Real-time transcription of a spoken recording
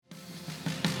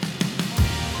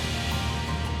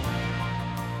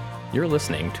You're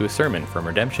listening to a sermon from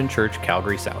Redemption Church,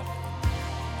 Calgary South.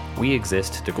 We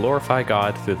exist to glorify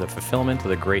God through the fulfillment of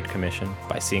the Great Commission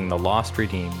by seeing the lost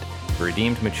redeemed, the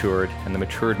redeemed matured, and the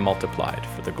matured multiplied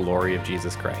for the glory of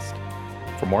Jesus Christ.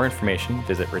 For more information,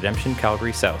 visit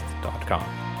redemptioncalgarysouth.com.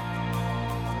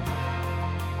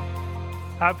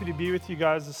 Happy to be with you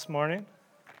guys this morning.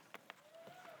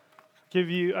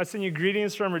 I send you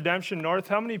greetings from Redemption North.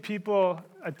 How many people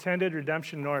attended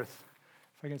Redemption North?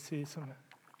 If I can see some.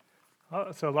 Oh,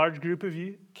 so a large group of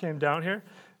you came down here.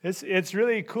 It's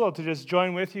really cool to just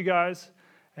join with you guys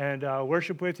and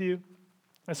worship with you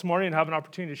this morning and have an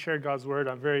opportunity to share God's word.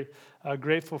 I'm very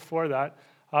grateful for that.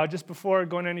 Just before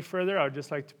going any further, I would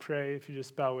just like to pray if you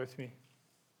just bow with me.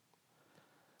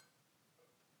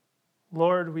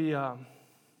 Lord, with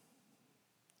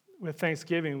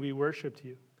thanksgiving, we worshiped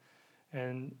you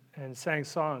and sang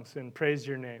songs and praised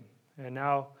your name. And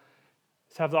now,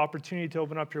 let's have the opportunity to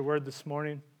open up your word this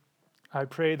morning. I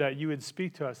pray that you would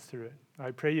speak to us through it.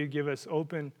 I pray you give us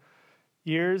open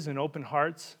ears and open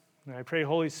hearts. And I pray,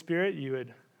 Holy Spirit, you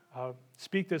would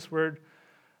speak this word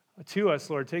to us,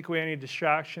 Lord. Take away any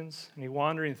distractions, any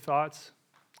wandering thoughts.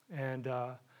 And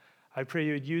I pray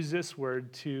you would use this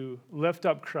word to lift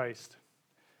up Christ.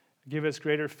 Give us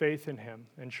greater faith in him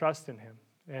and trust in him.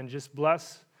 And just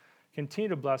continue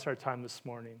to bless our time this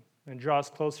morning and draw us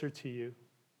closer to you,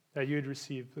 that you would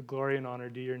receive the glory and honor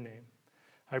due your name.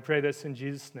 I pray this in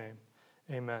Jesus' name.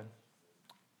 Amen.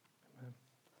 Amen.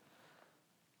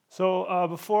 So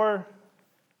before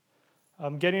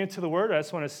getting into the word, I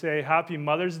just want to say Happy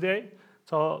Mother's Day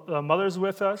to all the mothers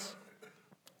with us.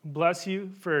 Bless you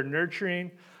for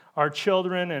nurturing our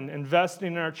children and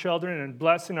investing in our children and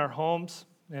blessing our homes.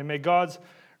 And may God's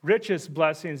richest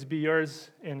blessings be yours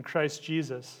in Christ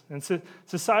Jesus. And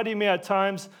society may at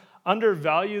times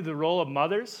undervalue the role of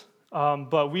mothers,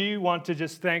 but we want to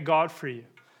just thank God for you.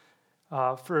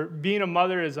 For being a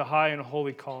mother is a high and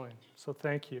holy calling. So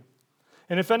thank you.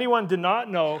 And if anyone did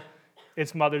not know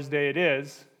it's Mother's Day,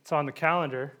 it's on the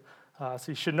calendar. So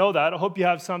you should know that. I hope you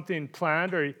have something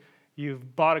planned or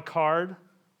you've bought a card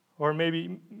or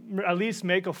maybe at least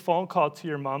make a phone call to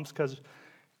your moms because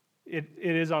it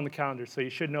is on the calendar. So you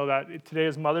should know that today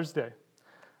is Mother's Day.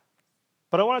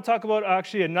 But I want to talk about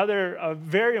actually another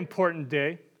very important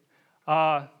day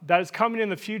that is coming in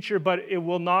the future, but it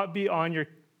will not be on your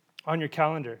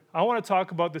calendar. I want to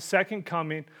talk about the second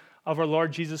coming of our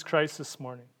Lord Jesus Christ this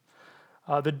morning,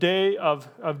 the day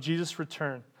of Jesus'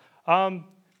 return.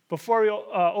 Before we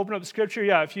open up Scripture,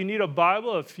 if you need a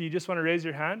Bible, if you just want to raise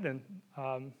your hand,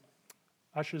 and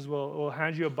ushers will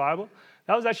hand you a Bible.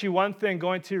 That was actually one thing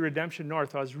going to Redemption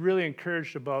North. I was really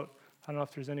encouraged about. I don't know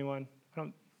if there's anyone. I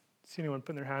don't see anyone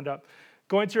putting their hand up.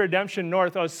 Going to Redemption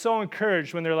North, I was so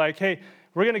encouraged when they're like, hey,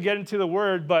 we're going to get into the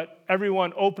Word, but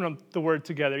everyone open up the Word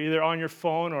together, either on your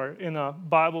phone or in a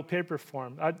Bible paper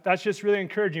form. That's just really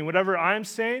encouraging. Whatever I'm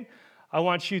saying, I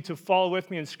want you to follow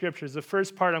with me in Scriptures. The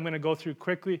first part I'm going to go through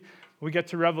quickly. We get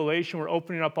to Revelation, we're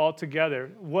opening up all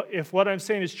together. If what I'm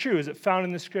saying is true, is it found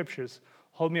in the Scriptures?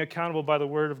 Hold me accountable by the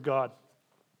Word of God.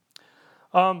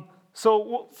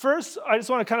 So first, I just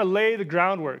want to kind of lay the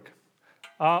groundwork.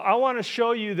 I want to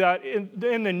show you that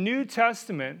in the New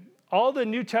Testament, all the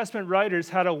New Testament writers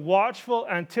had a watchful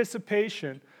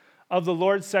anticipation of the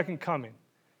Lord's second coming.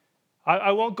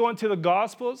 I won't go into the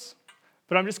Gospels,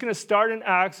 but I'm just going to start in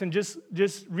Acts and just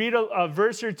read a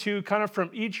verse or two kind of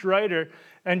from each writer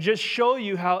and just show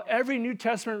you how every New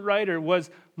Testament writer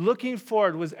was looking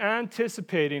forward, was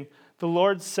anticipating the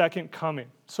Lord's second coming.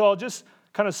 So I'll just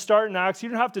kind of start in Acts. You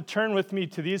don't have to turn with me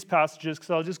to these passages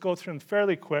because I'll just go through them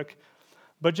fairly quick.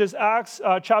 But just Acts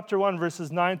chapter 1,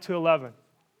 verses 9 to 11.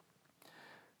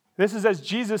 This is as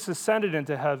Jesus ascended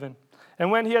into heaven. And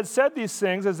when he had said these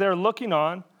things, as they were looking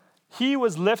on, he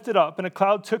was lifted up, and a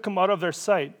cloud took him out of their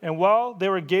sight. And while they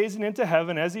were gazing into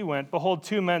heaven as he went, behold,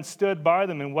 two men stood by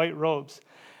them in white robes.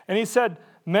 And he said,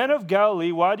 Men of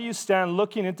Galilee, why do you stand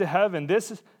looking into heaven? This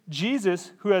is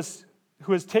Jesus who has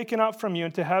taken up from you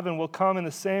into heaven will come in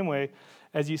the same way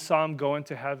as you saw him go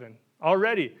into heaven.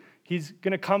 Already, he's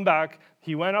going to come back.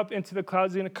 He went up into the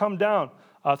clouds. He's going to come down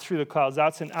through the clouds.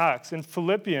 That's in Acts. In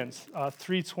Philippians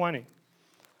 3:20.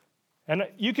 And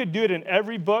you could do it in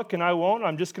every book, and I won't.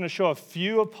 I'm just going to show a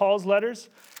few of Paul's letters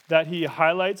that he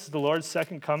highlights the Lord's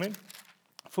second coming.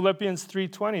 Philippians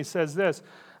 3:20 says this,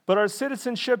 But our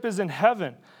citizenship is in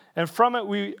heaven, and from it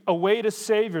we await a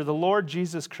Savior, the Lord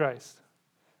Jesus Christ.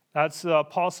 That's the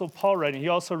Apostle Paul writing. He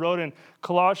also wrote in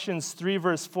Colossians 3,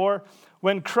 verse 4,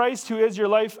 When Christ, who is your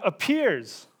life,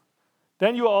 appears,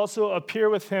 then you will also appear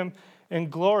with him in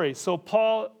glory. So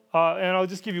Paul, and I'll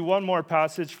just give you one more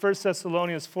passage, 1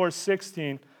 Thessalonians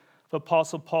 4:16. the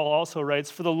Apostle Paul also writes,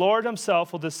 "For the Lord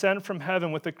himself will descend from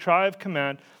heaven with a cry of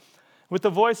command, with the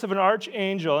voice of an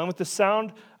archangel, and with the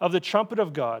sound of the trumpet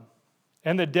of God,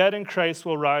 and the dead in Christ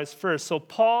will rise first." So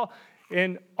Paul,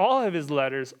 in all of his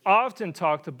letters, often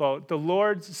talked about the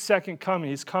Lord's second coming.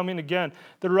 He's coming again.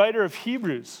 The writer of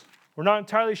Hebrews, we're not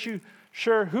entirely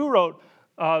sure who wrote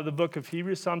the book of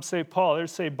Hebrews. Some say Paul,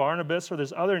 others say Barnabas, or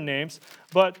there's other names.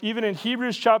 But even in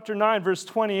Hebrews chapter 9, verse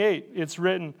 28, it's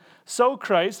written, "So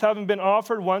Christ, having been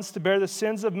offered once to bear the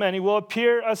sins of many, will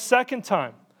appear a second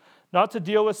time, not to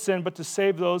deal with sin, but to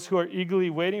save those who are eagerly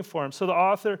waiting for him." So the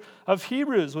author of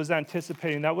Hebrews was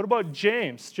anticipating that. What about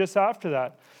James, just after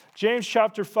that? James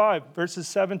chapter 5, verses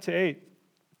 7 to 8.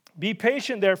 "Be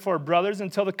patient, therefore, brothers,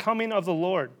 until the coming of the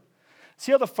Lord.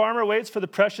 See how the farmer waits for the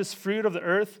precious fruit of the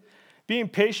earth, being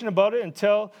patient about it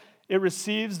until it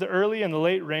receives the early and the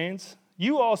late rains.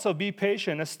 You also be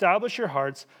patient, establish your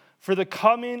hearts, for the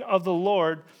coming of the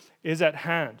Lord is at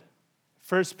hand."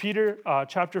 1 Peter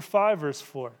chapter 5, verse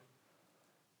 4.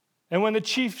 "And when the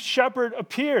chief shepherd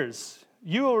appears,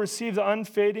 you will receive the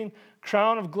unfading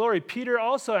crown of glory." Peter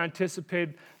also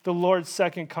anticipated the Lord's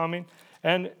second coming.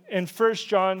 And in 1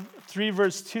 John 3,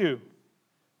 verse 2,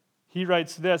 he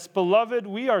writes this, "Beloved,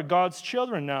 we are God's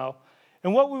children now,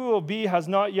 and what we will be has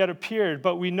not yet appeared,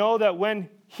 but we know that when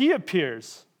he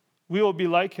appears, we will be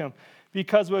like him,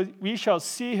 because we shall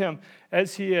see him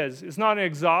as he is." It's not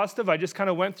exhaustive. I just kind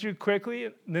of went through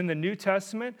quickly in the New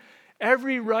Testament.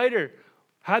 Every writer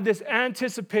had this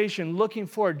anticipation, looking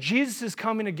forward. Jesus is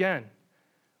coming again.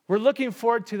 We're looking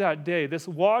forward to that day, this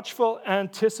watchful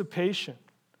anticipation.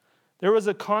 There was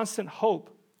a constant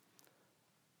hope.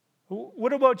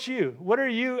 What about you? What are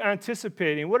you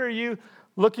anticipating? What are you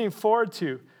looking forward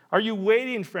to? Are you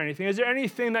waiting for anything? Is there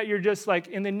anything that you're just like,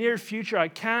 in the near future, I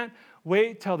can't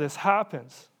wait till this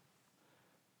happens?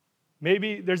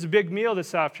 Maybe there's a big meal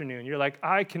this afternoon. You're like,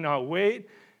 I cannot wait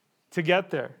to get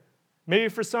there. Maybe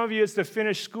for some of you, it's to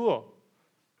finish school.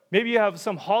 Maybe you have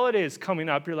some holidays coming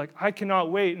up. You're like, I cannot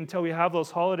wait until we have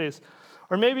those holidays.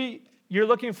 Or maybe you're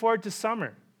looking forward to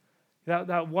summer,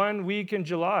 that 1 week in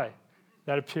July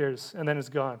that appears and then is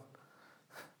gone.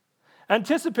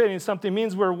 Anticipating something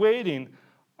means we're waiting.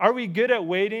 Are we good at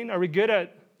waiting? Are we good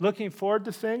at looking forward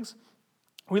to things?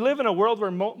 We live in a world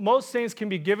where most things can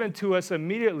be given to us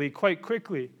immediately, quite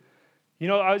quickly. You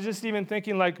know, I was just even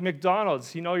thinking like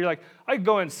McDonald's. You know, you're like, I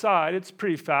go inside, it's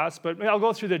pretty fast, but I'll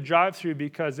go through the drive-thru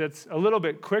because it's a little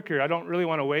bit quicker. I don't really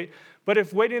want to wait. But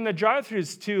if waiting in the drive-thru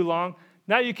is too long,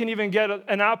 now you can even get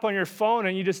an app on your phone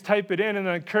and you just type it in and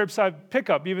then curbside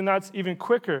pickup. Even that's even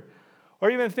quicker.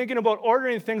 Or even thinking about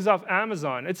ordering things off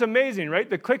Amazon. It's amazing, right?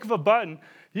 The click of a button,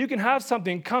 you can have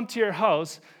something come to your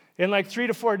house in like 3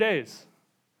 to 4 days.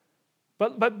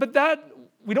 But that,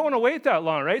 we don't want to wait that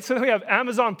long, right? So then we have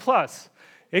Amazon Plus.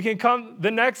 It can come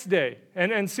the next day.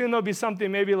 And soon there'll be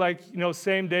something maybe like,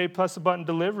 same day plus a button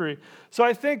delivery. So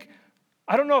I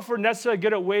don't know if we're necessarily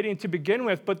good at waiting to begin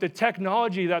with, but the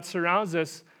technology that surrounds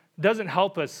us doesn't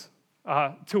help us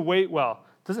to wait well.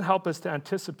 Doesn't help us to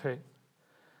anticipate.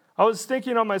 I was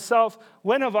thinking of myself,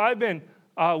 when have I been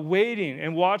waiting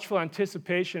in watchful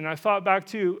anticipation? I thought back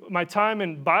to my time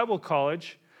in Bible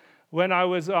college when I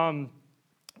was,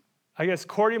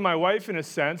 courting my wife in a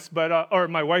sense, or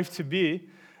my wife-to-be.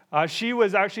 She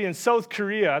was actually in South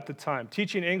Korea at the time,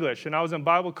 teaching English, and I was in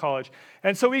Bible college.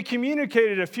 And so we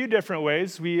communicated a few different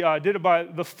ways. We did it by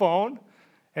the phone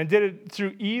and did it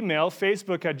through email.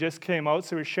 Facebook had just came out,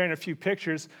 so we were sharing a few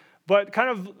pictures. But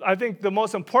I think the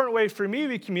most important way for me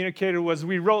we communicated was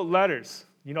we wrote letters,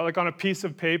 like on a piece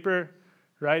of paper,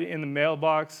 right, in the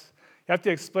mailbox. You have to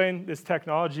explain this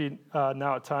technology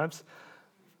now at times.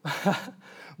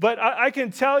 But I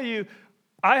can tell you,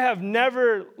 I have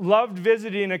never loved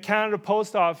visiting a Canada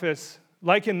Post Office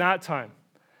like in that time.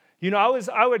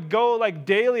 I would go like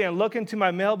daily and look into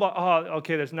my mailbox. Oh,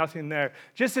 okay, there's nothing there.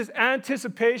 Just this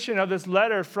anticipation of this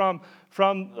letter from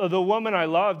the woman I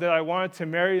love that I wanted to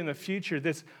marry in the future,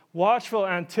 this watchful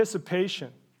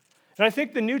anticipation. And I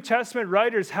think the New Testament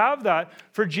writers have that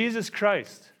for Jesus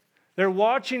Christ. They're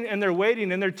watching and they're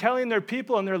waiting and they're telling their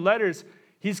people in their letters,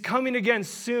 he's coming again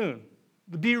soon.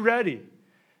 Be ready.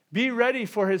 Be ready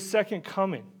for his second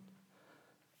coming.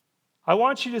 I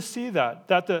want you to see that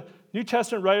the New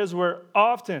Testament writers were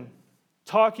often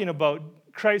talking about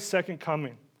Christ's second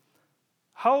coming.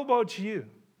 How about you?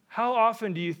 How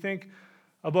often do you think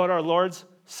about our Lord's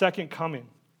second coming?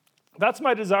 That's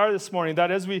my desire this morning,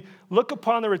 that as we look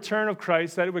upon the return of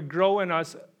Christ, that it would grow in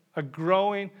us a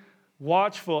growing,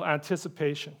 watchful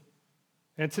anticipation.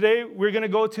 And today, we're going to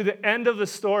go to the end of the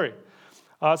story.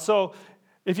 So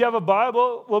If you have a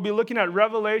Bible, we'll be looking at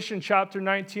Revelation chapter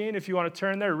 19. If you want to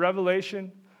turn there,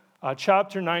 Revelation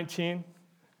chapter 19.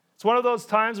 It's one of those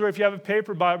times where if you have a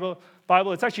paper Bible,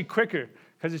 it's actually quicker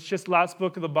because it's just last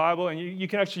book of the Bible, and you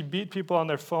can actually beat people on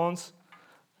their phones.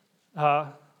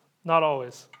 Not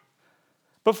always.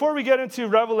 Before we get into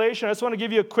Revelation, I just want to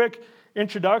give you a quick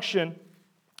introduction.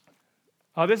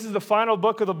 This is the final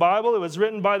book of the Bible. It was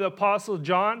written by the Apostle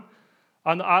John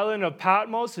on the island of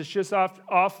Patmos. It's just off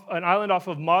an island off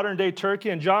of modern-day Turkey,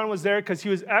 and John was there because he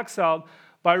was exiled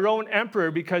by Roman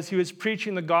emperor because he was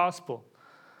preaching the gospel.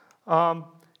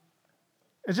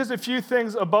 It's just a few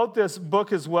things about this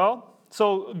book as well.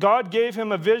 So God gave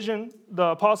him a vision, the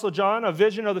Apostle John, a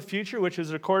vision of the future, which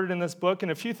is recorded in this book,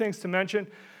 and a few things to mention.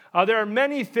 There are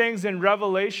many things in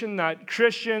Revelation that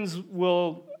Christians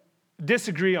will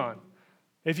disagree on.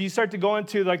 If you start to go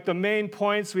into like the main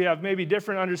points, we have maybe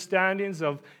different understandings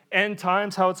of end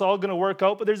times, how it's all going to work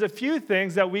out, but there's a few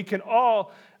things that we can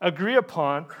all agree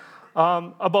upon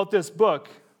about this book.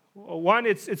 One,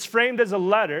 it's framed as a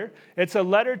letter. It's a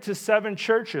letter to 7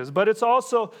 churches, but it's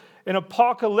also an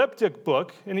apocalyptic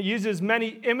book, and it uses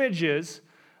many images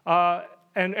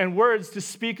and words to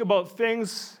speak about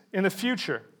things in the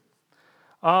future.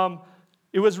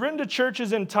 It was written to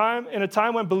churches in a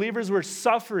time when believers were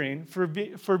suffering for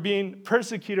being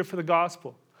persecuted for the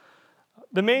gospel.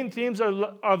 The main themes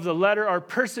of the letter are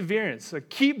perseverance. So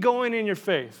keep going in your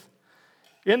faith.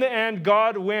 In the end,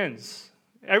 God wins.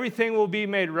 Everything will be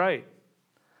made right.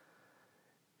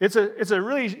 It's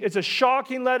a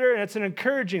shocking letter, and it's an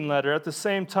encouraging letter at the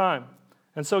same time.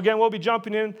 And so again, we'll be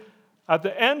jumping in at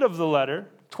the end of the letter,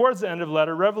 towards the end of the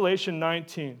letter, Revelation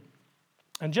 19.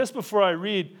 And just before I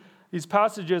read these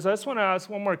passages, I just want to ask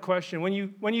one more question. When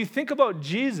you think about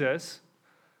Jesus,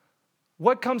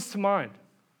 what comes to mind?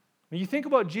 When you think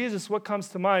about Jesus, what comes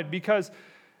to mind? Because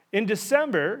in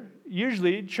December,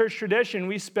 usually, church tradition,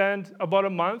 we spend about a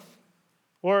month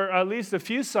or at least a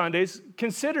few Sundays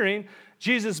considering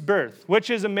Jesus' birth, which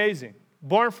is amazing.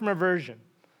 Born from a virgin,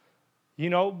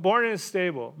 born in a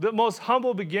stable, the most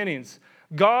humble beginnings,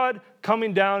 God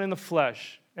coming down in the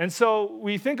flesh. And so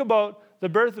we think about the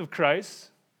birth of Christ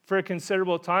for a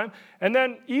considerable time. And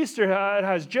then Easter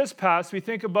has just passed. We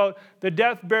think about the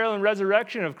death, burial, and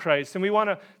resurrection of Christ. And we want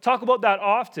to talk about that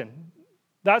often.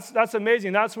 That's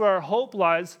amazing. That's where our hope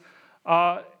lies,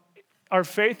 our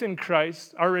faith in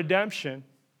Christ, our redemption.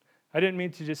 I didn't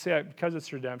mean to just say it because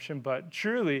it's redemption, but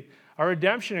truly, our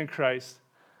redemption in Christ.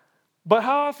 But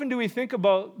how often do we think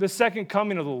about the second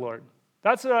coming of the Lord?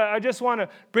 That's what I just want to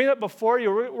bring up before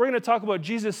you. We're going to talk about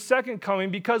Jesus' second coming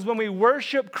because when we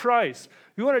worship Christ,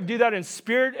 we want to do that in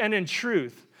spirit and in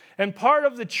truth. And part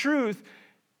of the truth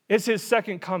is his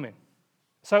second coming.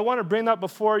 So I want to bring that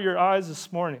before your eyes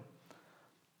this morning.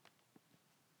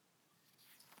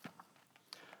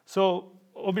 So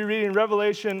we'll be reading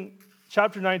Revelation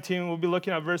chapter 19. We'll be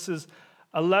looking at verses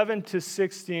 11 to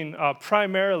 16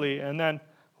 primarily, and then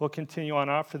we'll continue on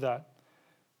after that.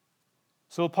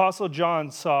 So Apostle John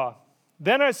saw,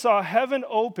 "Then I saw heaven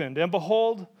opened, and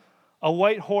behold, a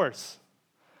white horse.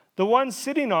 The one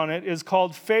sitting on it is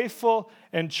called Faithful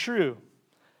and True,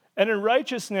 and in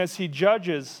righteousness he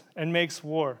judges and makes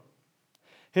war.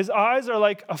 His eyes are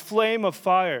like a flame of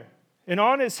fire, and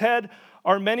on his head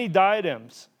are many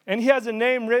diadems, and he has a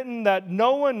name written that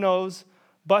no one knows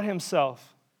but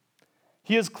himself.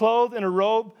 He is clothed in a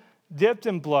robe dipped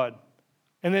in blood,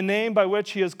 and the name by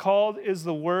which he is called is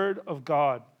the Word of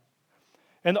God.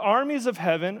 And the armies of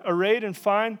heaven, arrayed in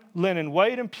fine linen,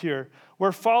 white and pure,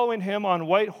 were following him on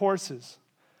white horses.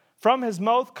 From his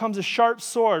mouth comes a sharp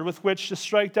sword with which to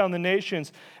strike down the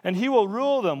nations, and he will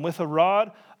rule them with a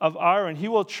rod of iron. He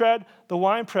will tread the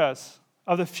winepress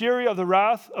of the fury of the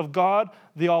wrath of God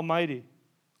the Almighty.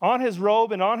 On his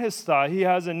robe and on his thigh he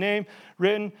has a name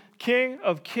written, King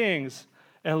of Kings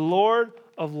and Lord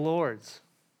of Lords."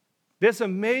 This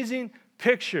amazing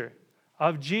picture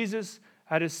of Jesus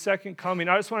at his second coming.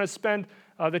 I just want to spend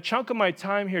the chunk of my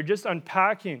time here just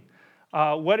unpacking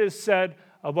what is said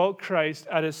about Christ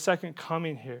at his second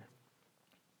coming here.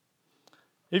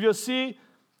 If you'll see,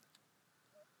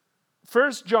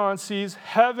 1 John sees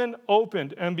heaven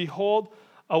opened, and behold,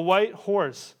 a white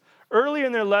horse. Early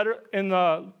in the letter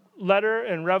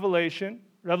in Revelation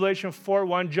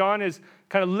 4:1, John is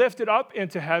kind of lifted up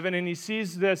into heaven, and he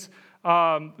sees this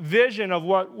vision of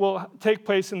what will take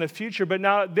place in the future. But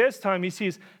now at this time, he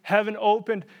sees heaven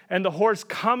opened and the horse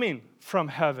coming from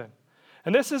heaven.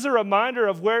 And this is a reminder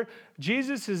of where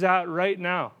Jesus is at right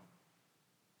now.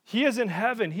 He is in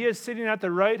heaven. He is sitting at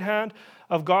the right hand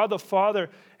of God the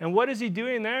Father. And what is he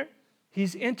doing there?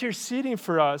 He's interceding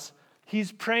for us.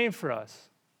 He's praying for us.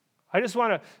 I just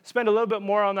want to spend a little bit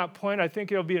more on that point. I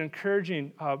think it'll be an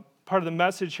encouraging part of the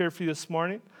message here for you this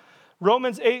morning.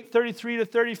 Romans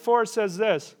 8:33-34 says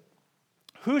this,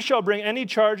 "Who shall bring any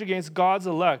charge against God's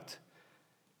elect?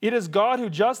 It is God who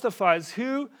justifies.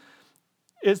 Who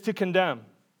is to condemn?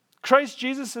 Christ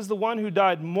Jesus is the one who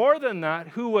died. More than that,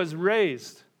 who was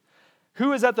raised,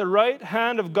 who is at the right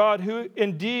hand of God, who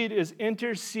indeed is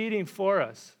interceding for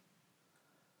us."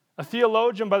 A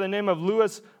theologian by the name of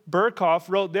Louis Berkhoff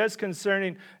wrote this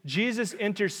concerning Jesus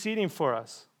interceding for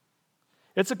us.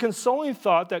 It's a consoling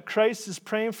thought that Christ is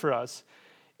praying for us,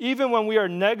 even when we are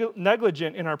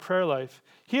negligent in our prayer life.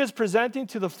 He is presenting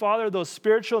to the Father those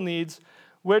spiritual needs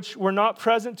which were not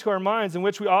present to our minds and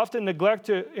which we often neglect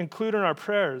to include in our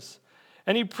prayers.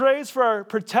 And he prays for our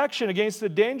protection against the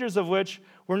dangers of which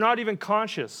we're not even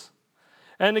conscious,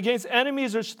 and against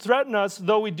enemies which threaten us,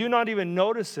 though we do not even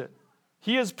notice it.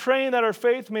 He is praying that our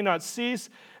faith may not cease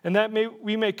and that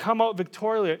we may come out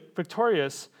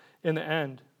victorious in the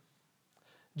end.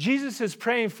 Jesus is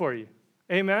praying for you.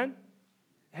 Amen?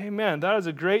 Amen. That is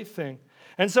a great thing.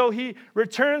 And so he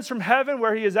returns from heaven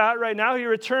where he is at right now. He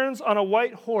returns on a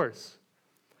white horse.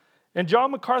 And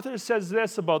John MacArthur says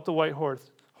this about the white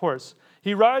horse.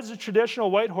 He rides a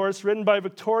traditional white horse ridden by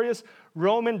victorious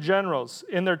Roman generals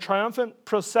in their triumphant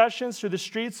processions through the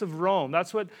streets of Rome.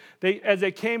 That's what as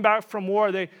they came back from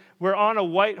war, they were on a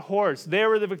white horse. They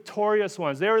were the victorious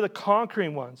ones. They were the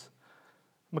conquering ones.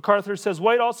 MacArthur says,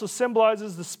 white also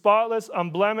symbolizes the spotless,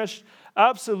 unblemished,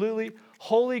 absolutely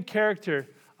holy character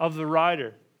of the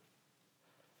rider.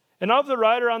 And of the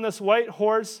rider on this white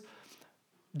horse,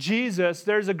 Jesus,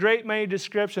 there's a great many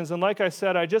descriptions. And like I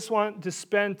said, I just want to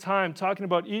spend time talking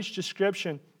about each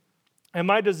description. And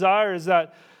my desire is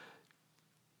that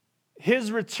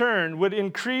his return would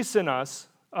increase in us,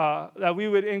 that we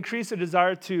would increase a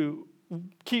desire to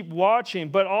keep watching,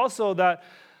 but also that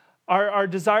our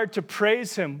desire to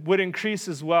praise him would increase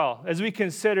as well as we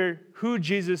consider who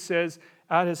Jesus is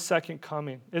at his second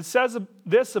coming. It says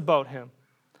this about him.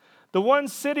 The one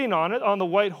sitting on it, on the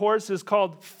white horse, is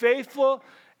called faithful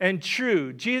and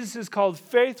true. Jesus is called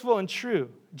faithful and true.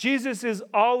 Jesus is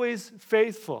always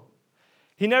faithful.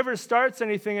 He never starts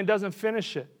anything and doesn't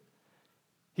finish it.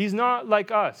 He's not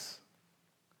like us.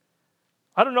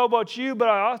 I don't know about you, but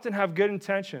I often have good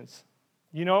intentions.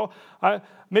 You know,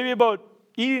 maybe about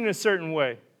eating a certain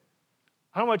way.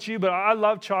 I don't know about you, but I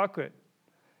love chocolate.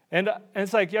 And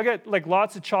it's like, I get like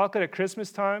lots of chocolate at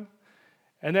Christmas time.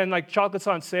 And then like chocolate's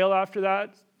on sale after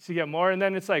that, so you get more. And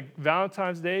then it's like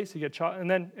Valentine's Day, so you get chocolate. And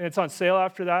then it's on sale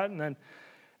after that. And then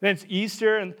it's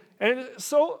Easter. And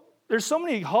so there's so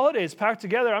many holidays packed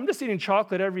together. I'm just eating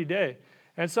chocolate every day.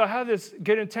 And so I have this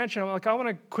good intention. I'm like, I want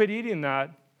to quit eating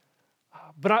that.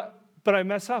 But I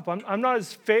mess up. I'm not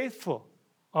as faithful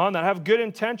on that. I have good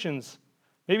intentions.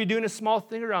 Maybe doing a small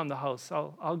thing around the house.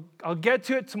 I'll get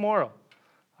to it tomorrow.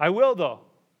 I will, though.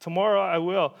 Tomorrow I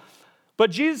will.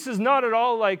 But Jesus is not at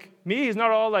all like me. He's not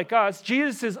at all like us.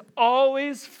 Jesus is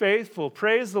always faithful.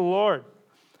 Praise the Lord.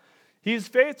 He's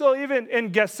faithful even in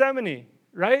Gethsemane,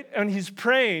 right? And he's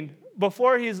praying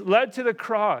before he's led to the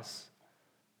cross.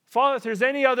 Father, if there's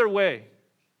any other way,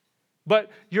 but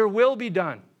your will be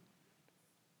done.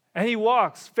 And he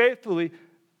walks faithfully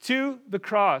to the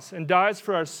cross and dies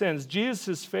for our sins. Jesus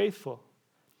is faithful.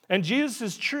 And Jesus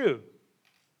is true.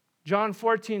 John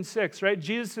 14:6, right?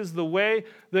 Jesus is the way,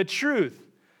 the truth,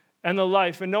 and the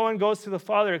life, and no one goes to the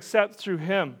Father except through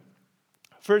him.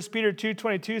 1 Peter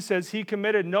 2:22 says, he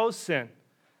committed no sin,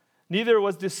 neither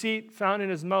was deceit found in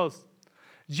his mouth.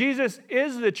 Jesus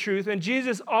is the truth, and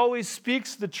Jesus always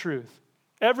speaks the truth.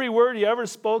 Every word he ever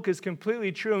spoke is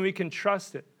completely true, and we can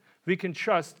trust it. We can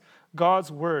trust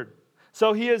God's word.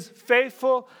 So he is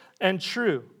faithful and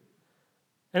true.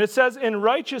 And it says, in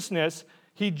righteousness,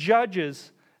 he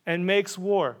judges and makes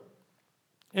war.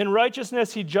 In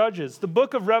righteousness, he judges. The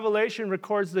book of Revelation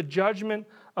records the judgment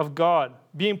of God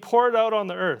being poured out on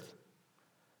the earth.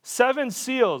 7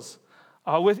 seals,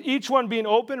 with each one being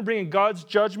open, bringing God's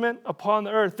judgment upon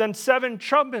the earth. Then 7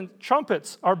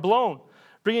 trumpets are blown,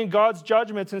 bringing God's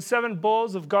judgments, and 7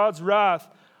 bowls of God's wrath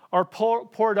are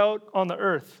poured out on the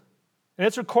earth. And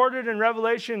it's recorded in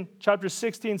Revelation chapter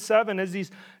 16:7 as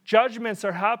these judgments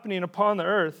are happening upon the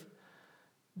earth.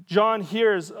 John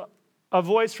hears a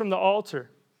voice from the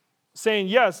altar saying,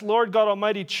 yes, Lord God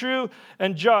Almighty, true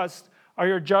and just are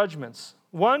your judgments.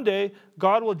 One day,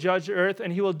 God will judge the earth,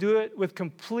 and he will do it with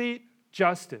complete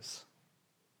justice.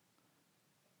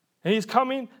 And he's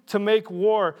coming to make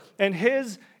war, and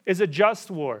his is a just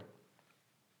war.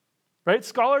 Right?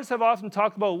 Scholars have often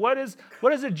talked about what is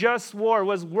a just war?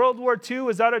 Was World War II,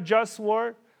 was that a just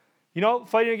war? You know,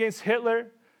 fighting against Hitler?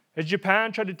 As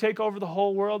Japan tried to take over the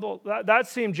whole world, well, that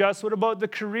seemed just. What about the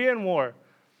Korean War?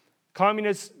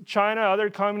 Communist China, other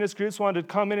communist groups wanted to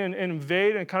come in and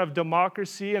invade and kind of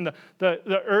democracy, and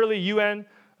the early UN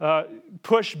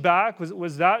push back.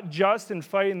 Was that just in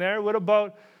fighting there? What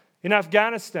about in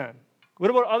Afghanistan? What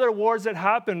about other wars that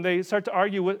happened? They start to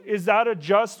argue, is that a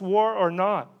just war or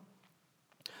not?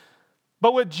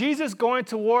 But with Jesus going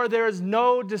to war, there is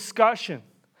no discussion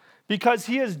because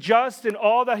he is just in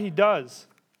all that he does.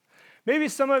 Maybe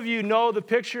some of you know the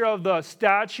picture of the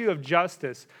statue of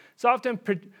justice. It's often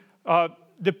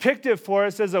depicted for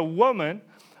us as a woman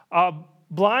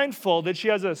blindfolded. She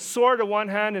has a sword in one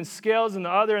hand and scales in the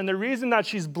other. And the reason that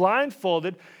she's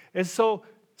blindfolded is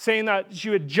saying that she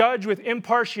would judge with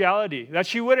impartiality, that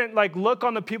she wouldn't look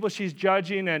on the people she's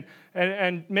judging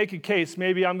and make a case.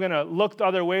 Maybe I'm going to look the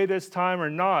other way this time or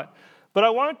not. But I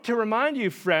want to remind you,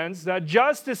 friends, that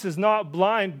justice is not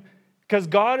blind because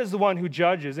God is the one who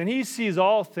judges, and he sees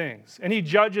all things, and he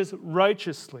judges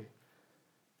righteously.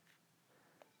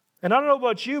 And I don't know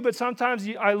about you, but sometimes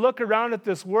I look around at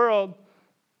this world,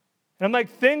 and I'm like,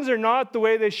 things are not the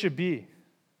way they should be.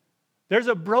 There's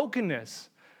a brokenness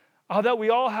that we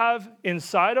all have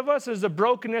inside of us. There's a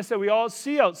brokenness that we all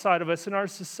see outside of us in our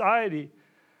society.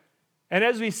 And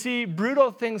as we see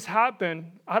brutal things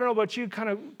happen, I don't know about you, kind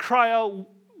of cry out,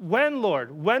 when,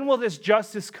 Lord? When will this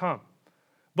justice come?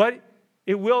 But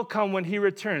it will come when he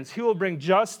returns. He will bring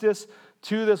justice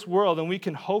to this world, and we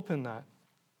can hope in that.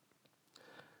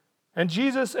 And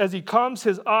Jesus, as he comes,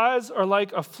 his eyes are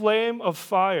like a flame of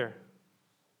fire.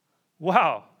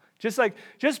 Wow.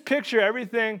 Just picture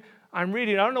everything I'm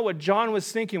reading. I don't know what John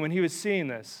was thinking when he was seeing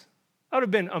this. That would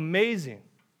have been amazing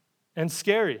and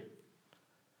scary.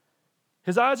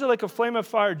 His eyes are like a flame of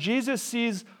fire. Jesus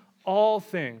sees all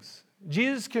things.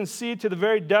 Jesus can see to the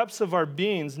very depths of our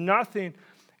beings. Nothing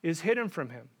is hidden from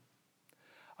him.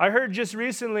 I heard just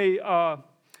recently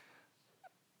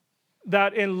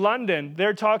that in London,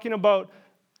 they're talking about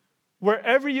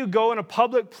wherever you go in a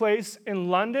public place in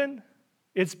London,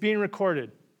 it's being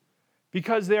recorded.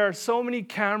 Because there are so many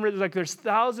cameras, there's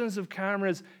thousands of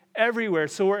cameras everywhere.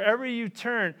 So wherever you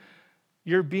turn,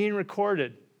 you're being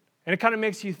recorded. And it kind of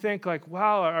makes you think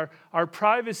wow, our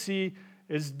privacy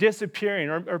is disappearing,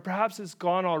 or perhaps it's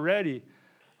gone already.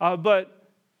 But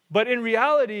in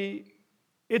reality,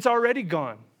 it's already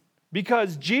gone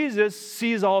because Jesus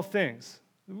sees all things.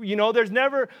 You know, there's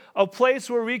never a place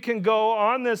where we can go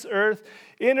on this earth,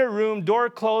 in a room, door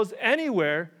closed,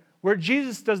 anywhere, where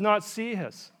Jesus does not see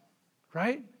us,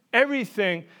 right?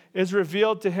 Everything is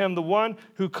revealed to him, the one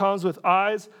who comes with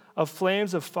eyes of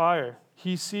flames of fire.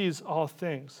 He sees all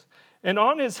things. And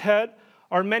on his head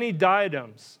are many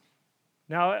diadems.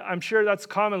 Now, I'm sure that's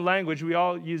common language. We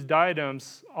all use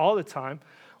diadems all the time.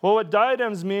 Well, what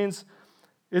diadems means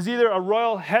is either a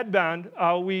royal headband.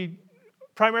 We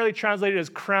primarily translate it as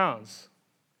crowns.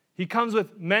 He comes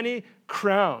with many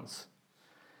crowns.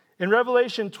 In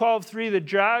Revelation 12:3, the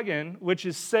dragon, which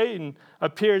is Satan,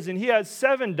 appears, and he has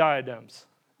 7 diadems.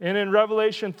 And in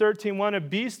Revelation 13:1, a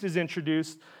beast is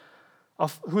introduced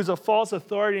who's a false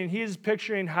authority, and he's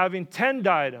picturing having 10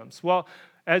 diadems. Well,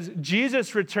 as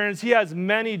Jesus returns, he has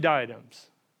many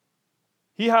diadems.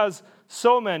 He has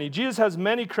so many. Jesus has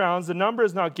many crowns. The number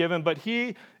is not given, but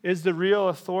he is the real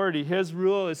authority. His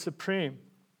rule is supreme.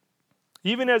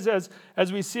 Even as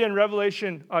we see in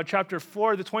Revelation chapter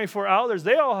 4, the 24 elders,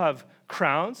 they all have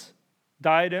crowns,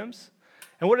 diadems.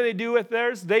 And what do they do with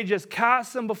theirs? They just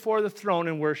cast them before the throne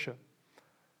and worship.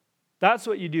 That's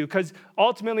what you do, because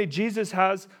ultimately Jesus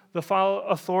has the final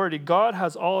authority. God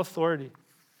has all authority.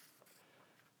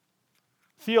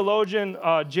 Theologian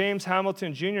James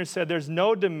Hamilton Jr. said, there's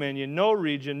no dominion, no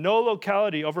region, no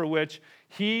locality over which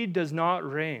he does not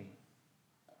reign.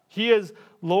 He is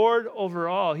Lord over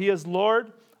all. He is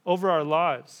Lord over our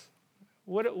lives.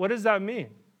 What does that mean?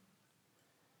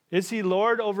 Is he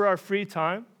Lord over our free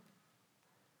time?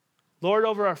 Lord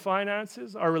over our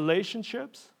finances, our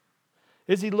relationships?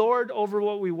 Is he Lord over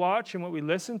what we watch and what we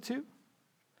listen to?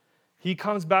 He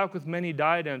comes back with many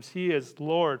diadems. He is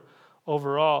Lord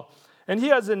over all. And he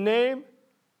has a name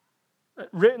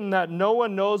written that no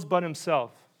one knows but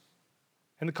himself.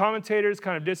 And the commentators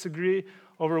kind of disagree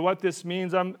over what this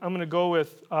means. I'm going to go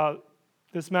with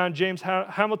this man, James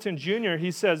Hamilton Jr.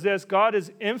 He says this: God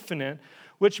is infinite,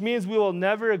 which means we will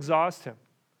never exhaust him.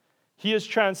 He is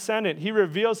transcendent. He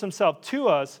reveals himself to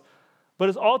us, but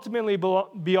is ultimately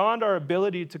beyond our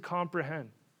ability to comprehend.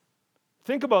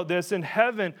 Think about this. In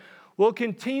heaven, we'll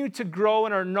continue to grow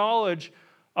in our knowledge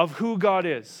of who God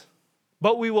is,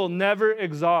 but we will never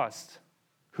exhaust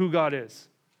who God is.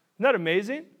 Isn't that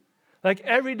amazing? Like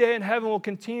every day in heaven, we'll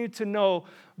continue to know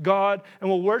God and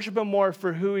we'll worship him more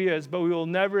for who he is, but we will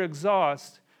never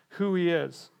exhaust who he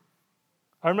is.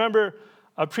 I remember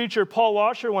a preacher, Paul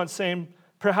Washer, once saying,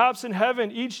 perhaps in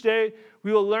heaven, each day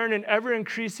we will learn in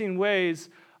ever-increasing ways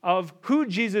of who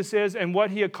Jesus is and what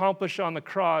he accomplished on the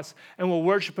cross, and we'll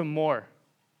worship him more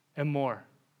and more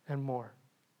and more.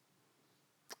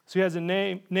 So he has a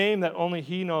name that only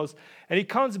he knows, and he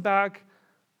comes back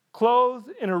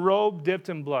clothed in a robe dipped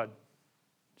in blood.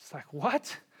 It's like,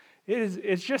 what?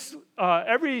 It's just,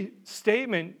 every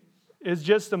statement is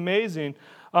just amazing.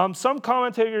 Some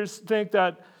commentators think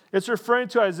that it's referring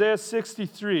to Isaiah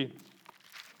 63,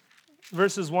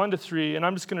 verses 1 to 3, and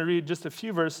I'm just going to read just a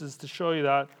few verses to show you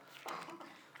that.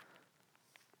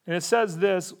 And it says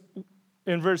this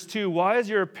in verse 2, why is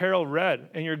your apparel red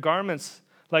and your garments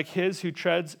like his who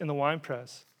treads in the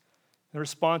winepress? The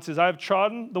response is, I have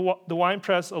trodden the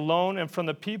winepress alone, and from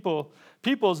the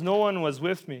peoples no one was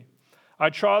with me. I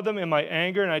trod them in my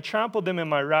anger, and I trampled them in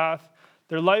my wrath.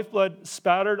 Their lifeblood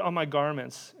spattered on my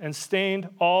garments and stained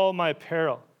all my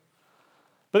apparel.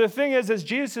 But the thing is, as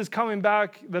Jesus is coming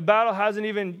back, the battle hasn't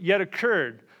even yet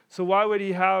occurred. So why would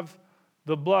he have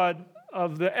the blood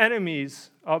of the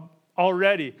enemies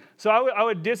already? So I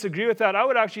would disagree with that. I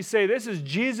would actually say this is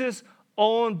Jesus'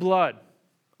 own blood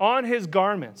on his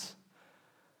garments.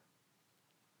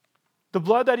 The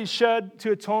blood that he shed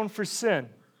to atone for sin,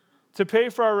 to pay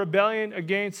for our rebellion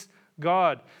against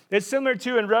God. It's similar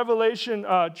to in Revelation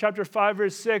chapter 5,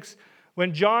 verse 6,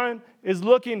 when John is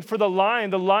looking for the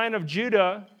lion of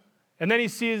Judah, and then he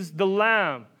sees the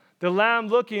lamb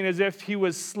looking as if he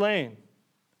was slain.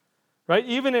 Right?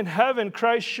 Even in heaven,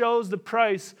 Christ shows the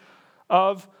price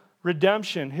of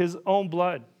redemption, his own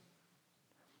blood.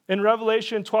 In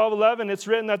Revelation 12:11, it's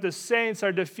written that the saints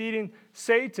are defeating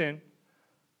Satan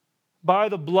by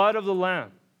the blood of the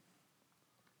Lamb.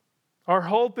 Our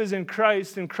hope is in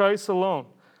Christ alone.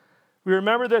 We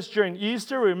remember this during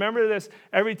Easter. We remember this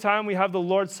every time we have the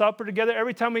Lord's Supper together.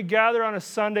 Every time we gather on a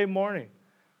Sunday morning,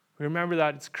 we remember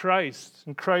that it's Christ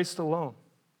and Christ alone.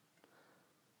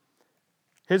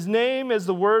 His name is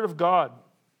the Word of God.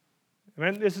 I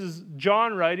mean, this is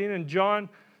John writing, and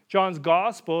John's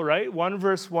Gospel, right? 1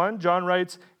 verse 1, John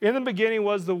writes, in the beginning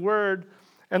was the Word,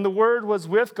 and the Word was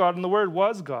with God, and the Word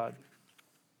was God.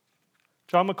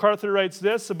 John MacArthur writes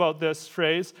this about this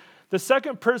phrase, the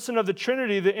second person of the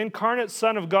Trinity, the incarnate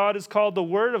Son of God, is called the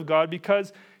Word of God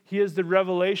because he is the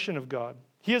revelation of God.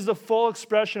 He is the full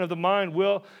expression of the mind,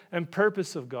 will, and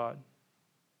purpose of God.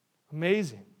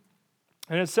 Amazing.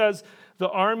 And it says, the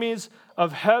armies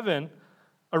of heaven,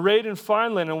 arrayed in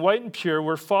fine linen, white and pure,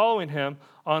 were following him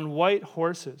on white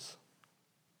horses.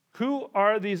 Who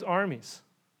are these armies?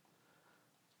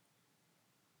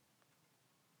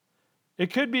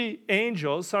 It could be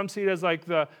angels. Some see it as like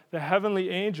the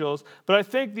heavenly angels. But I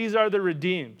think these are the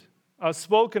redeemed,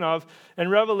 spoken of in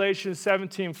Revelation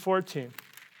 17:14. It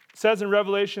says in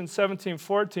Revelation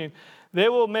 17:14, they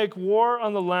will make war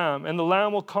on the Lamb, and the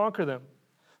Lamb will conquer them.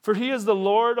 For he is the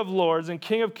Lord of lords and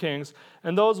King of kings,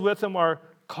 and those with him are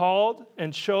called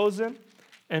and chosen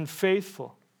and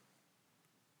faithful.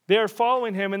 They are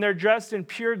following him, and they're dressed in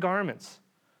pure garments.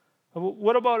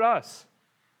 What about us?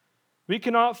 We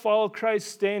cannot follow Christ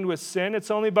stained with sin.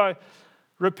 It's only by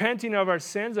repenting of our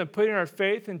sins and putting our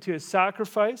faith into his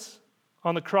sacrifice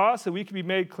on the cross that we can be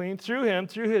made clean. Through him,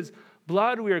 through his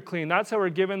blood, we are clean. That's how we're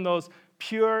given those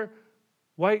pure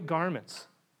white garments.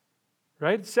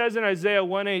 Right? It says in Isaiah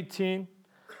 1:18,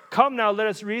 come now, let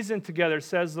us reason together,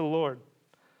 says the Lord.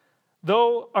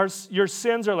 Though your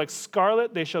sins are like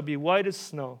scarlet, they shall be white as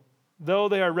snow. Though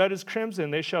they are red as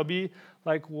crimson, they shall be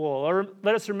like wool. Or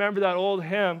let us remember that old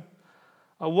hymn,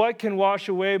 what can wash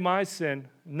away my sin?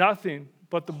 Nothing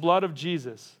but the blood of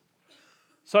Jesus.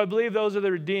 So I believe those are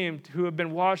the redeemed who have been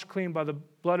washed clean by the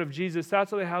blood of Jesus.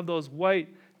 That's why they have those white,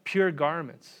 pure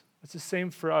garments. It's the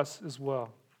same for us as well.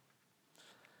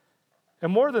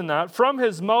 And more than that, from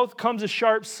his mouth comes a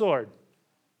sharp sword.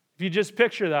 If you just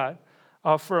picture that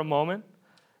for a moment.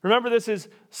 Remember, this is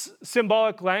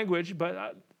symbolic language,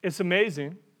 but it's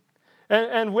amazing.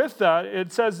 And with that,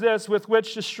 it says this, with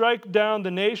which to strike down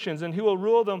the nations, and he will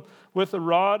rule them with a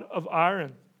rod of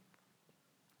iron.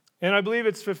 And I believe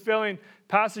it's fulfilling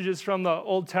passages from the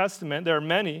Old Testament. There are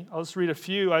many. I'll just read a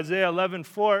few. Isaiah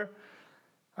 11:4.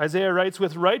 Isaiah writes,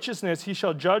 with righteousness he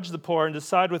shall judge the poor and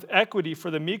decide with equity for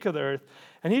the meek of the earth.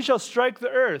 And he shall strike the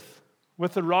earth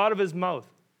with the rod of his mouth.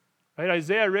 Right?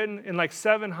 Isaiah written in like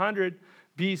 700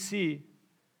 BC.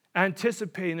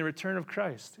 Anticipating the return of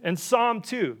Christ. And Psalm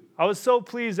 2. I was so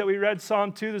pleased that we read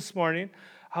Psalm 2 this morning.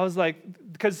 I was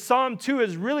like, because Psalm 2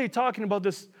 is really talking about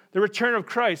this, the return of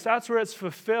Christ. That's where it's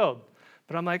fulfilled.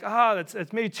 But I'm like,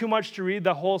 that's maybe too much to read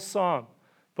the whole psalm.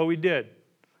 But we did.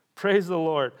 Praise the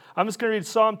Lord. I'm just going to read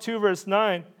Psalm 2, verse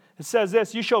 9. It says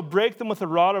this, you shall break them with a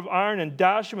rod of iron and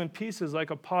dash them in pieces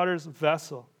like a potter's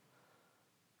vessel.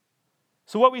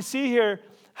 So what we see here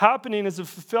happening is the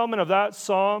fulfillment of that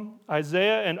psalm,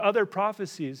 Isaiah, and other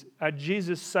prophecies at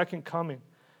Jesus' second coming.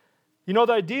 You know,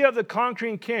 the idea of the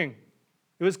conquering king,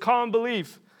 it was common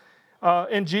belief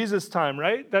in Jesus' time,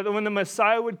 right? That when the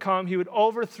Messiah would come, he would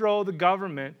overthrow the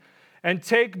government and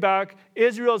take back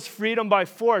Israel's freedom by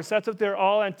force. That's what they're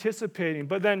all anticipating.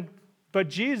 But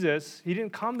Jesus, he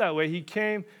didn't come that way. He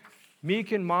came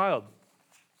meek and mild,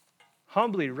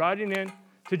 humbly riding in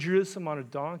to Jerusalem on a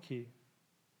donkey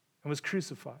and was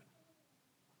crucified.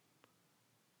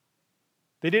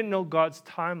 They didn't know God's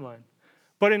timeline.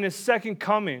 But in his second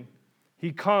coming,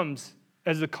 he comes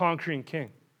as the conquering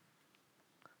king.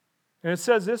 And it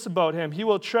says this about him, he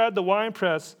will tread the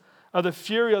winepress of the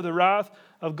fury of the wrath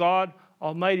of God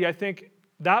Almighty. I think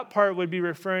that part would be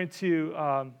referring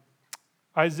to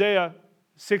Isaiah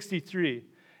 63.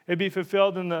 It'd be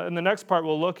fulfilled in the next part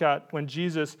we'll look at when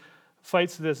Jesus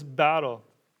fights this battle.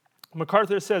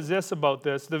 MacArthur says this about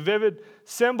this. The vivid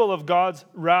symbol of God's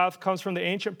wrath comes from the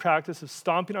ancient practice of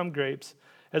stomping on grapes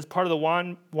as part of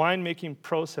the wine-making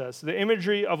process. The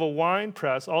imagery of a wine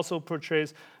press also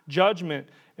portrays judgment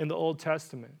in the Old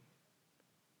Testament.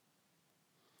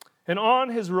 And on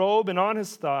his robe and on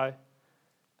his thigh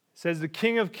says the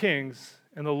King of Kings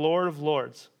and the Lord of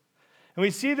Lords. And we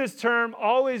see this term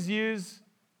always used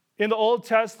in the Old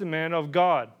Testament of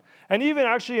God. And even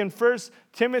actually in 1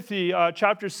 Timothy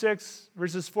chapter 6,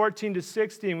 verses 14 to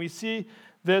 16, we see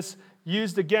this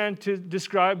used again to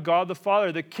describe God the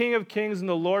Father, the King of Kings and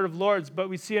the Lord of Lords. But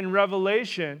we see in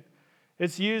Revelation,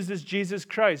 it's used as Jesus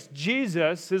Christ.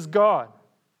 Jesus is God.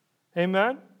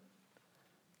 Amen?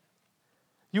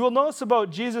 You will notice about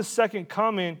Jesus' second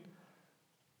coming,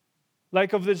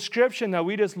 like of the description that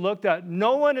we just looked at,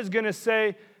 no one is going to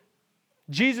say,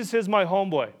 Jesus is my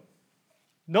homeboy.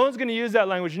 No one's going to use that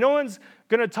language. No one's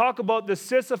going to talk about the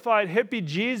sissified hippie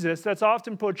Jesus that's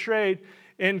often portrayed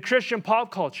in Christian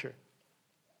pop culture.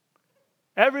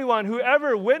 Everyone,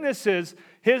 whoever witnesses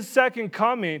his second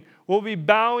coming, will be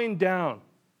bowing down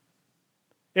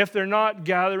if they're not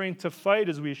gathering to fight,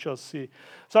 as we shall see.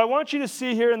 So I want you to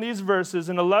see here in these verses,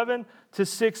 in 11 to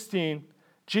 16,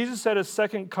 Jesus said his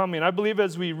second coming. I believe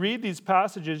as we read these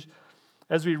passages,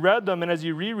 as we read them and as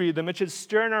you reread them, it should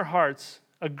stir in our hearts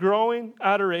a growing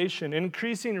adoration,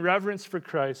 increasing reverence for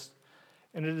Christ,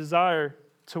 and a desire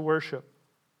to worship.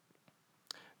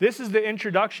 This is the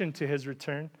introduction to his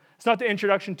return. It's not the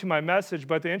introduction to my message,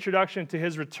 but the introduction to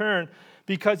his return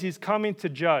because he's coming to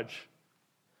judge.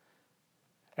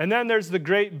 And then there's the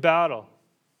great battle.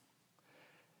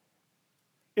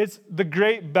 It's the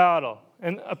great battle.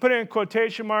 And I put it in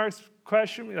quotation marks,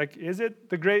 question, like, is it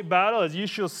the great battle? As you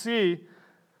shall see,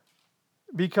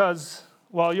 because,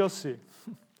 well, you'll see.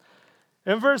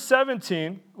 In verse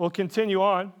 17, we'll continue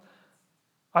on.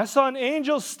 I saw an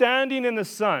angel standing in the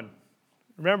sun.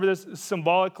 Remember this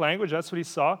symbolic language, that's what he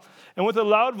saw. And with a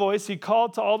loud voice, he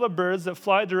called to all the birds that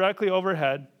fly directly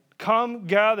overhead, come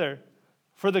gather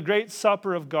for the great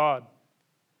supper of God,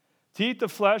 to eat the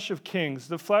flesh of kings,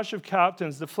 the flesh of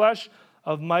captains, the flesh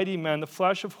of mighty men, the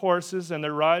flesh of horses and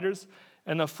their riders,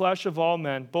 and the flesh of all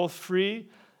men, both free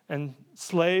and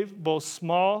slave, both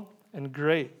small and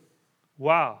great.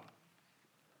 Wow.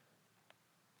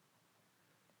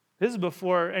 This is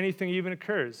before anything even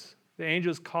occurs. The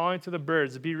angel's calling to the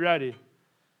birds, be ready.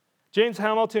 James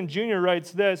Hamilton Jr.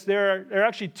 writes this, there are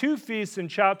actually two feasts in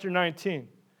chapter 19.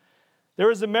 There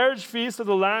was the marriage feast of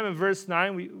the Lamb in verse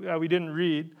 9, we didn't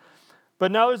read.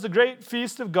 But now there's the great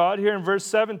feast of God here in verse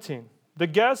 17. The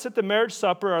guests at the marriage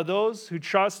supper are those who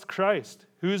trust Christ,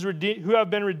 who have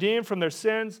been redeemed from their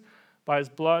sins by his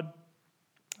blood.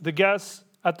 The guests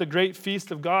at the great feast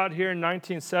of God here in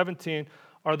 1917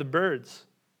 are the birds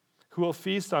who will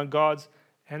feast on God's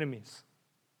enemies.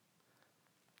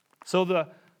 So the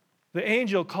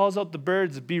angel calls out the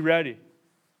birds, be ready.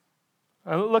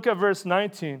 And look at verse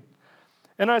 19.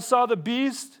 And I saw the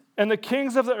beast and the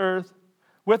kings of the earth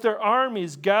with their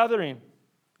armies gathered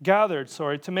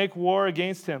to make war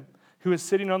against him who is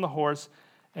sitting on the horse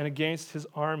and against his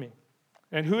army.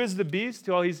 And who is the beast?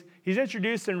 Well, he's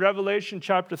introduced in Revelation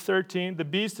chapter 13. The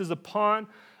beast is a pawn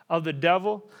of the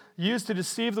devil, used to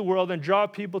deceive the world and draw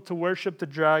people to worship the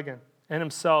dragon and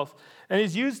himself. And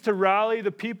he's used to rally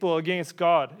the people against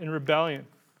God in rebellion.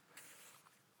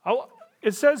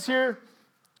 It says here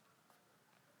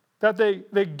that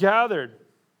they gathered.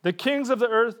 The kings of the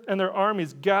earth and their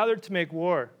armies gathered to make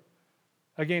war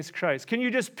against Christ. Can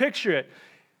you just picture it?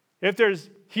 If there's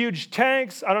huge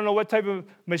tanks. I don't know what type of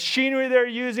machinery they're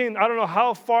using. I don't know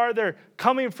how far they're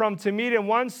coming from to meet in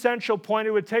one central point.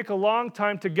 It would take a long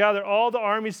time to gather all the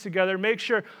armies together, make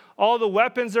sure all the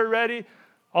weapons are ready,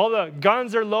 all the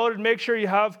guns are loaded, make sure you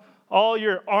have all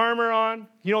your armor on,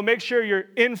 make sure you're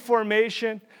in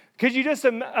formation. Could you just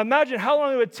imagine how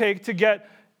long it would take to get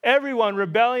everyone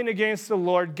rebelling against the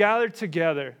Lord gathered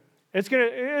together?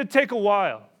 It'll take a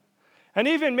while. And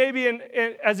even maybe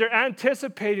as they're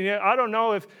anticipating it, I don't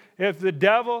know if the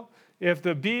devil, if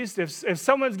the beast, if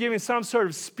someone's giving some sort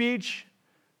of speech,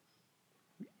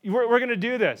 we're going to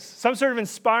do this, some sort of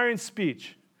inspiring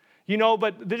speech.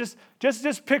 But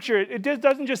just picture it. It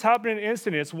doesn't just happen in an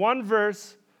instant. It's one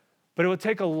verse, but it will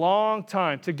take a long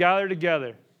time to gather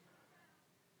together.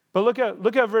 But look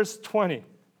at verse 20.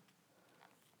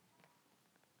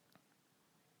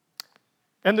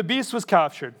 And the beast was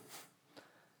captured,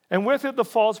 and with it the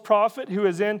false prophet who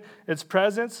is in its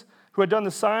presence, who had done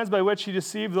the signs by which he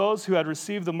deceived those who had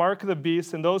received the mark of the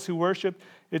beast and those who worshiped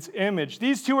its image.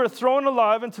 These two were thrown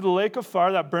alive into the lake of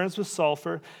fire that burns with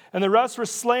sulfur, and the rest were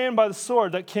slain by the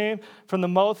sword that came from the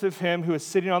mouth of him who was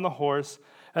sitting on the horse,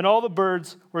 and all the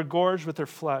birds were gorged with their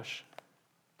flesh.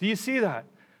 Do you see that?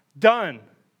 Done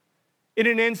in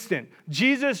an instant.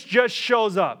 Jesus just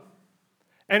shows up,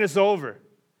 and it's over.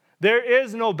 There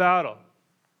is no battle.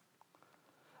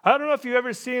 I don't know if you've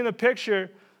ever seen the picture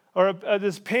or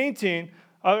this painting.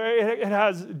 It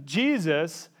has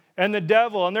Jesus and the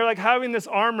devil, and they're like having this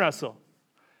arm wrestle.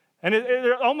 And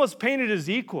they're almost painted as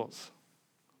equals.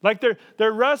 Like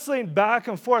they're wrestling back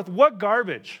and forth. What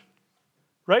garbage,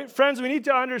 right? Friends, we need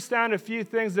to understand a few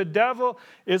things. The devil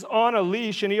is on a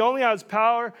leash, and he only has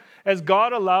power as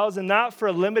God allows, and that for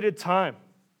a limited time.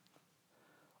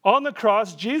 On the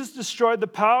cross, Jesus destroyed the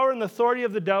power and the authority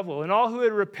of the devil, and all who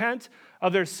would repent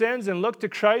of their sins and look to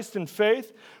Christ in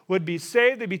faith would be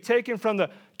saved. They'd be taken from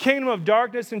the kingdom of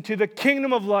darkness into the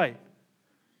kingdom of light,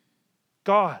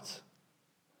 God's.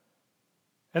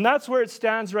 And that's where it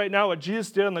stands right now. What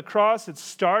Jesus did on the cross, it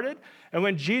started. And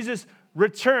when Jesus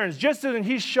returns, just as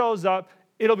he shows up,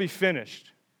 it'll be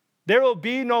finished. There will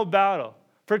be no battle.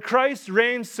 For Christ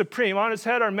reigns supreme. On his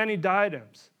head are many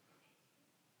diadems.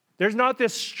 There's not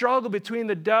this struggle between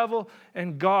the devil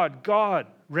and God. God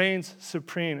reigns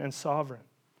supreme and sovereign.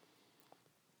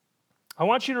 I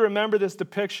want you to remember this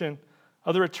depiction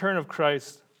of the return of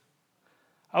Christ.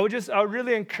 I would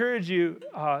really encourage you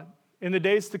in the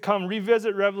days to come,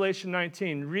 revisit Revelation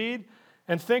 19. Read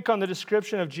and think on the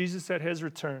description of Jesus at his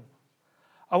return.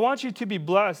 I want you to be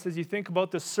blessed as you think about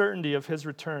the certainty of his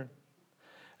return.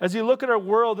 As you look at our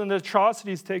world and the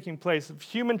atrocities taking place of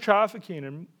human trafficking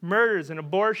and murders and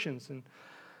abortions and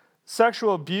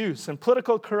sexual abuse and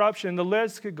political corruption, the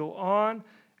list could go on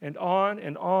and on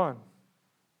and on.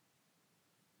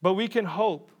 But we can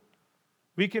hope.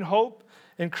 We can hope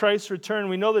in Christ's return.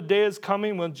 We know the day is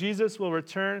coming when Jesus will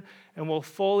return and will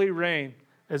fully reign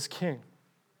as king.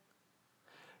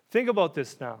 Think about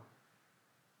this now.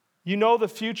 You know the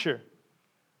future,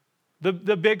 the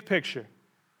big picture.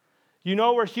 You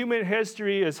know where human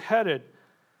history is headed.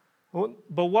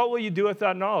 But what will you do with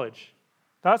that knowledge?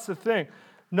 That's the thing.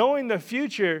 Knowing the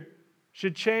future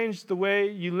should change the way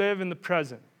you live in the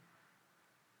present.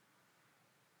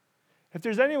 If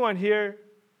there's anyone here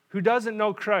who doesn't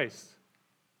know Christ,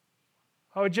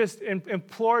 I would just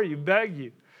implore you, beg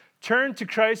you, turn to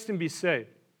Christ and be saved.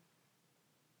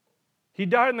 He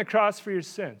died on the cross for your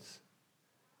sins.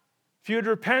 If you would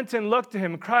repent and look to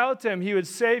him and cry out to him, he would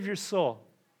save your soul.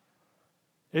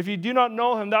 If you do not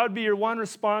know him, that would be your one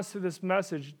response to this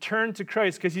message. Turn to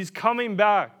Christ because he's coming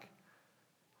back.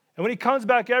 And when he comes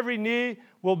back, every knee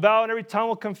will bow and every tongue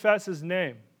will confess his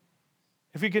name.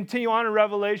 If we continue on in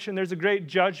Revelation, there's a great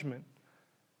judgment.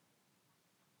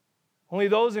 Only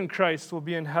those in Christ will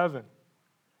be in heaven.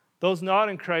 Those not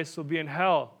in Christ will be in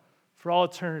hell for all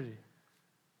eternity.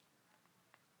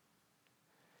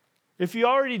 If you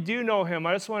already do know him,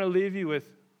 I just want to leave you with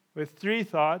three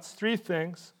thoughts, three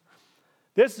things.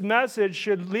 This message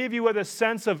should leave you with a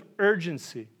sense of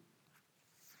urgency.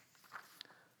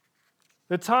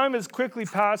 The time is quickly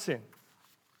passing,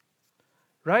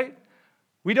 right?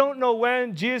 We don't know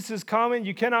when Jesus is coming.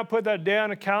 You cannot put that day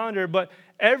on a calendar, but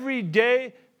every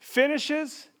day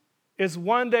finishes is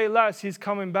one day less. He's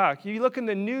coming back. You look in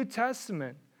the New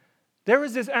Testament, there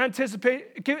was this anticipation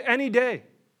any day.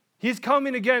 He's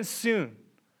coming again soon.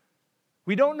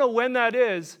 We don't know when that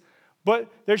is,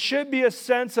 but there should be a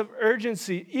sense of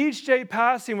urgency. Each day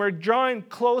passing, we're drawing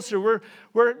closer.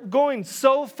 We're going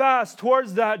so fast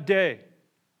towards that day.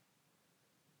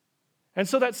 And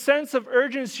so that sense of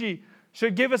urgency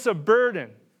should give us a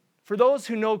burden for those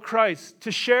who know Christ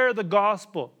to share the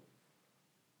gospel.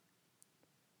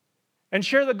 And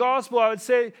share the gospel, I would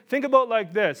say, think about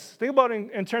like this. Think about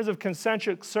in terms of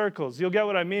concentric circles. You'll get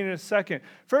what I mean in a second.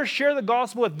 First, share the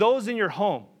gospel with those in your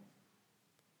home,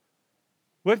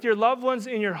 with your loved ones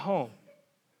in your home.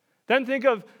 Then think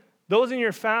of those in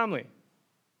your family,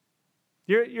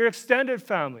 your extended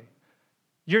family,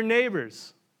 your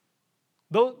neighbors,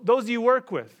 those you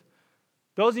work with,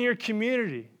 those in your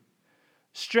community,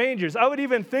 strangers. I would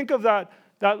even think of that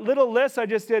little list I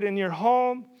just did in your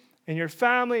home, in your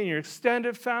family, in your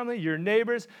extended family, your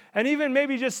neighbors, and even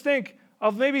maybe just think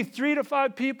of maybe 3 to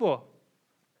 5 people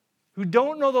who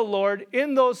don't know the Lord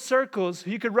in those circles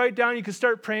who you could write down, you could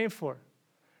start praying for.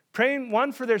 Praying,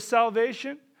 1, for their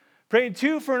salvation, praying,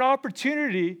 2, for an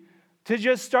opportunity to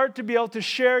just start to be able to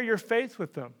share your faith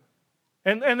with them.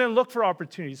 And then look for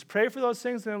opportunities. Pray for those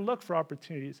things and then look for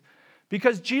opportunities.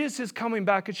 Because Jesus is coming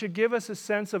back, it should give us a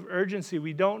sense of urgency.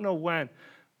 We don't know when,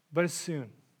 but it's soon.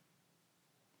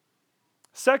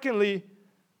 Secondly,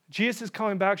 Jesus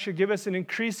coming back should give us an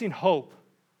increasing hope.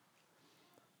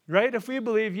 Right? If we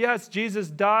believe, yes, Jesus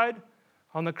died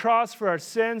on the cross for our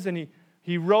sins and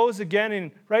he rose again,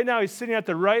 and right now he's sitting at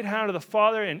the right hand of the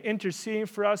Father and interceding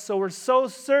for us. So we're so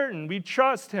certain, we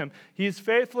trust him. He's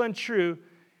faithful and true.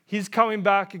 He's coming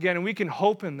back again, and we can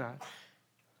hope in that.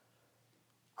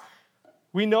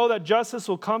 We know that justice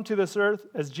will come to this earth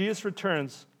as Jesus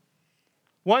returns.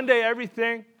 One day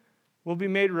everything will be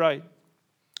made right.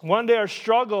 One day our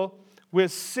struggle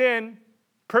with sin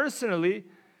personally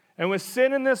and with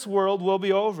sin in this world will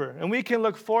be over. And we can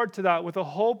look forward to that with a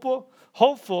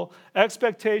hopeful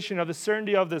expectation of the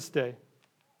certainty of this day.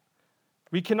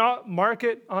 We cannot mark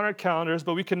it on our calendars,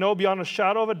 but we can know beyond a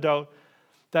shadow of a doubt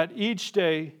that each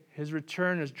day his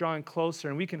return is drawing closer,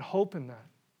 and we can hope in that.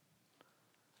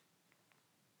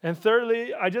 And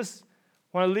thirdly, I just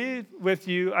want to leave with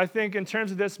you, I think in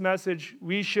terms of this message,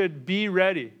 we should be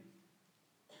ready.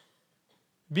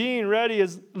 Being ready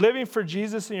is living for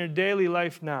Jesus in your daily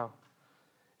life now.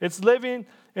 It's living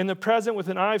in the present with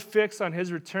an eye fixed on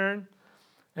his return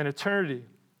and eternity.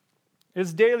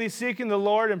 It's daily seeking the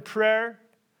Lord in prayer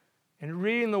and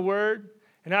reading the word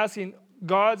and asking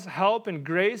God's help and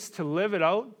grace to live it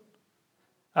out.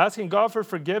 Asking God for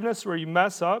forgiveness where you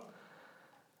mess up.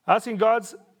 Asking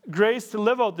God's grace to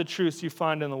live out the truths you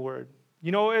find in the word.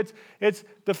 You know, it's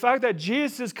the fact that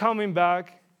Jesus is coming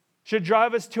back should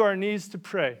drive us to our knees to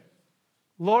pray.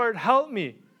 Lord, help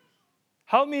me.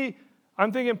 Help me,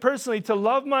 I'm thinking personally, to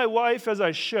love my wife as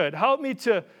I should. Help me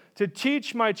to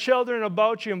teach my children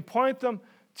about you and point them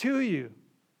to you.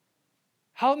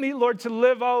 Help me, Lord, to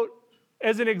live out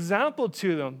as an example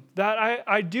to them that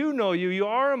I do know you. You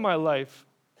are in my life.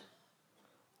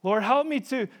 Lord, help me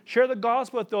to share the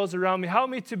gospel with those around me.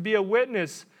 Help me to be a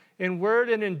witness in word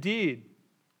and in deed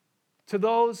to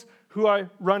those who I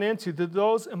run into, to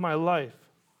those in my life.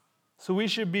 So we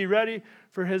should be ready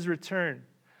for his return.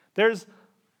 There's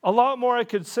a lot more I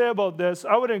could say about this.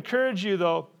 I would encourage you,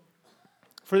 though,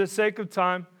 for the sake of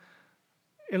time,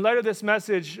 in light of this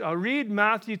message, read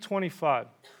Matthew 25.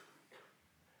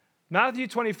 Matthew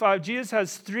 25, Jesus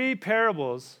has 3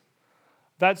 parables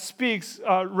that speaks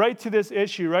right to this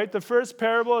issue, right? The first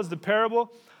parable is the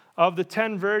parable of the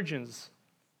 10 virgins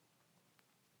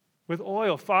with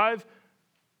oil. 5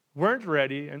 weren't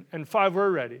ready, and 5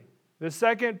 were ready. The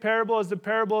second parable is the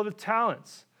parable of the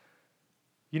talents.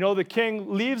 You know, the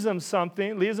king leaves them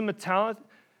something, leaves them a talent,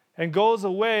 and goes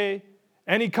away,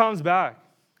 and he comes back.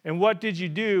 And what did you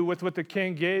do with what the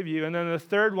king gave you? And then the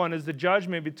third one is the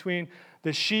judgment between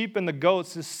the sheep and the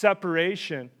goats, this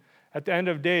separation at the end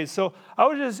of days. So I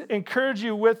would just encourage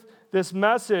you with this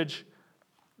message,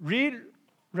 read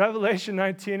Revelation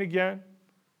 19 again,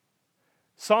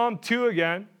 Psalm 2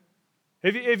 again.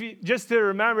 If you just to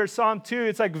remember Psalm 2,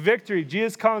 it's like victory.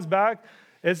 Jesus comes back,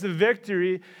 it's the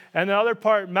victory. And the other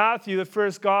part, Matthew, the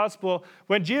first gospel,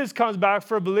 when Jesus comes back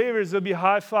for believers, it'll be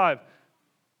high five.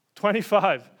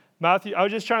 25. Matthew, I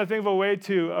was just trying to think of a way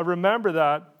to remember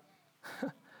that.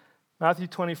 Matthew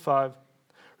 25.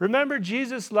 Remember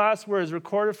Jesus' last words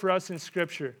recorded for us in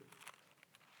Scripture.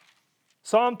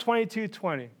 Psalm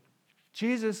 22:20.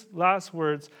 Jesus' last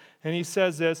words, and he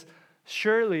says this,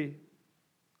 surely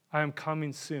I am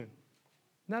coming soon.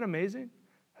 Isn't that amazing?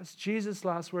 That's Jesus'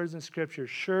 last words in Scripture.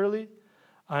 Surely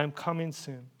I am coming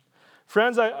soon.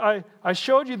 Friends, I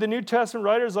showed you the New Testament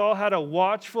writers all had a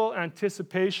watchful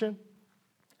anticipation.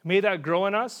 May that grow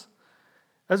in us.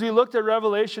 As we looked at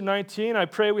Revelation 19, I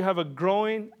pray we have a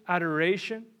growing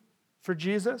adoration for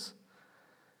Jesus.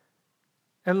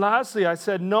 And lastly, I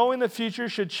said, knowing the future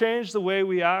should change the way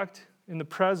we act in the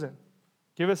present.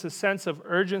 Give us a sense of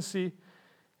urgency,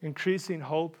 increasing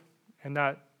hope, and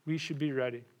that we should be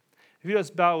ready. If you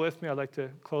just bow with me, I'd like to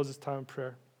close this time in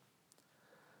prayer.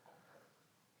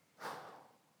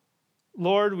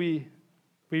 Lord, we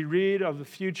read of the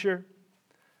future.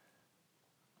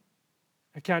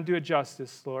 I can't do it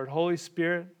justice, Lord. Holy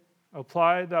Spirit,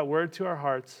 apply that word to our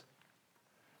hearts,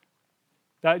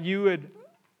 that you would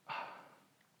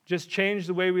just change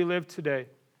the way we live today.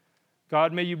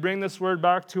 God, may you bring this word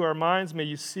back to our minds. May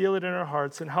you seal it in our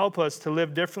hearts and help us to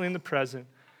live differently in the present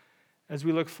as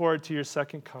we look forward to your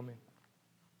second coming.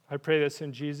 I pray this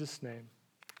in Jesus' name.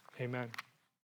 Amen.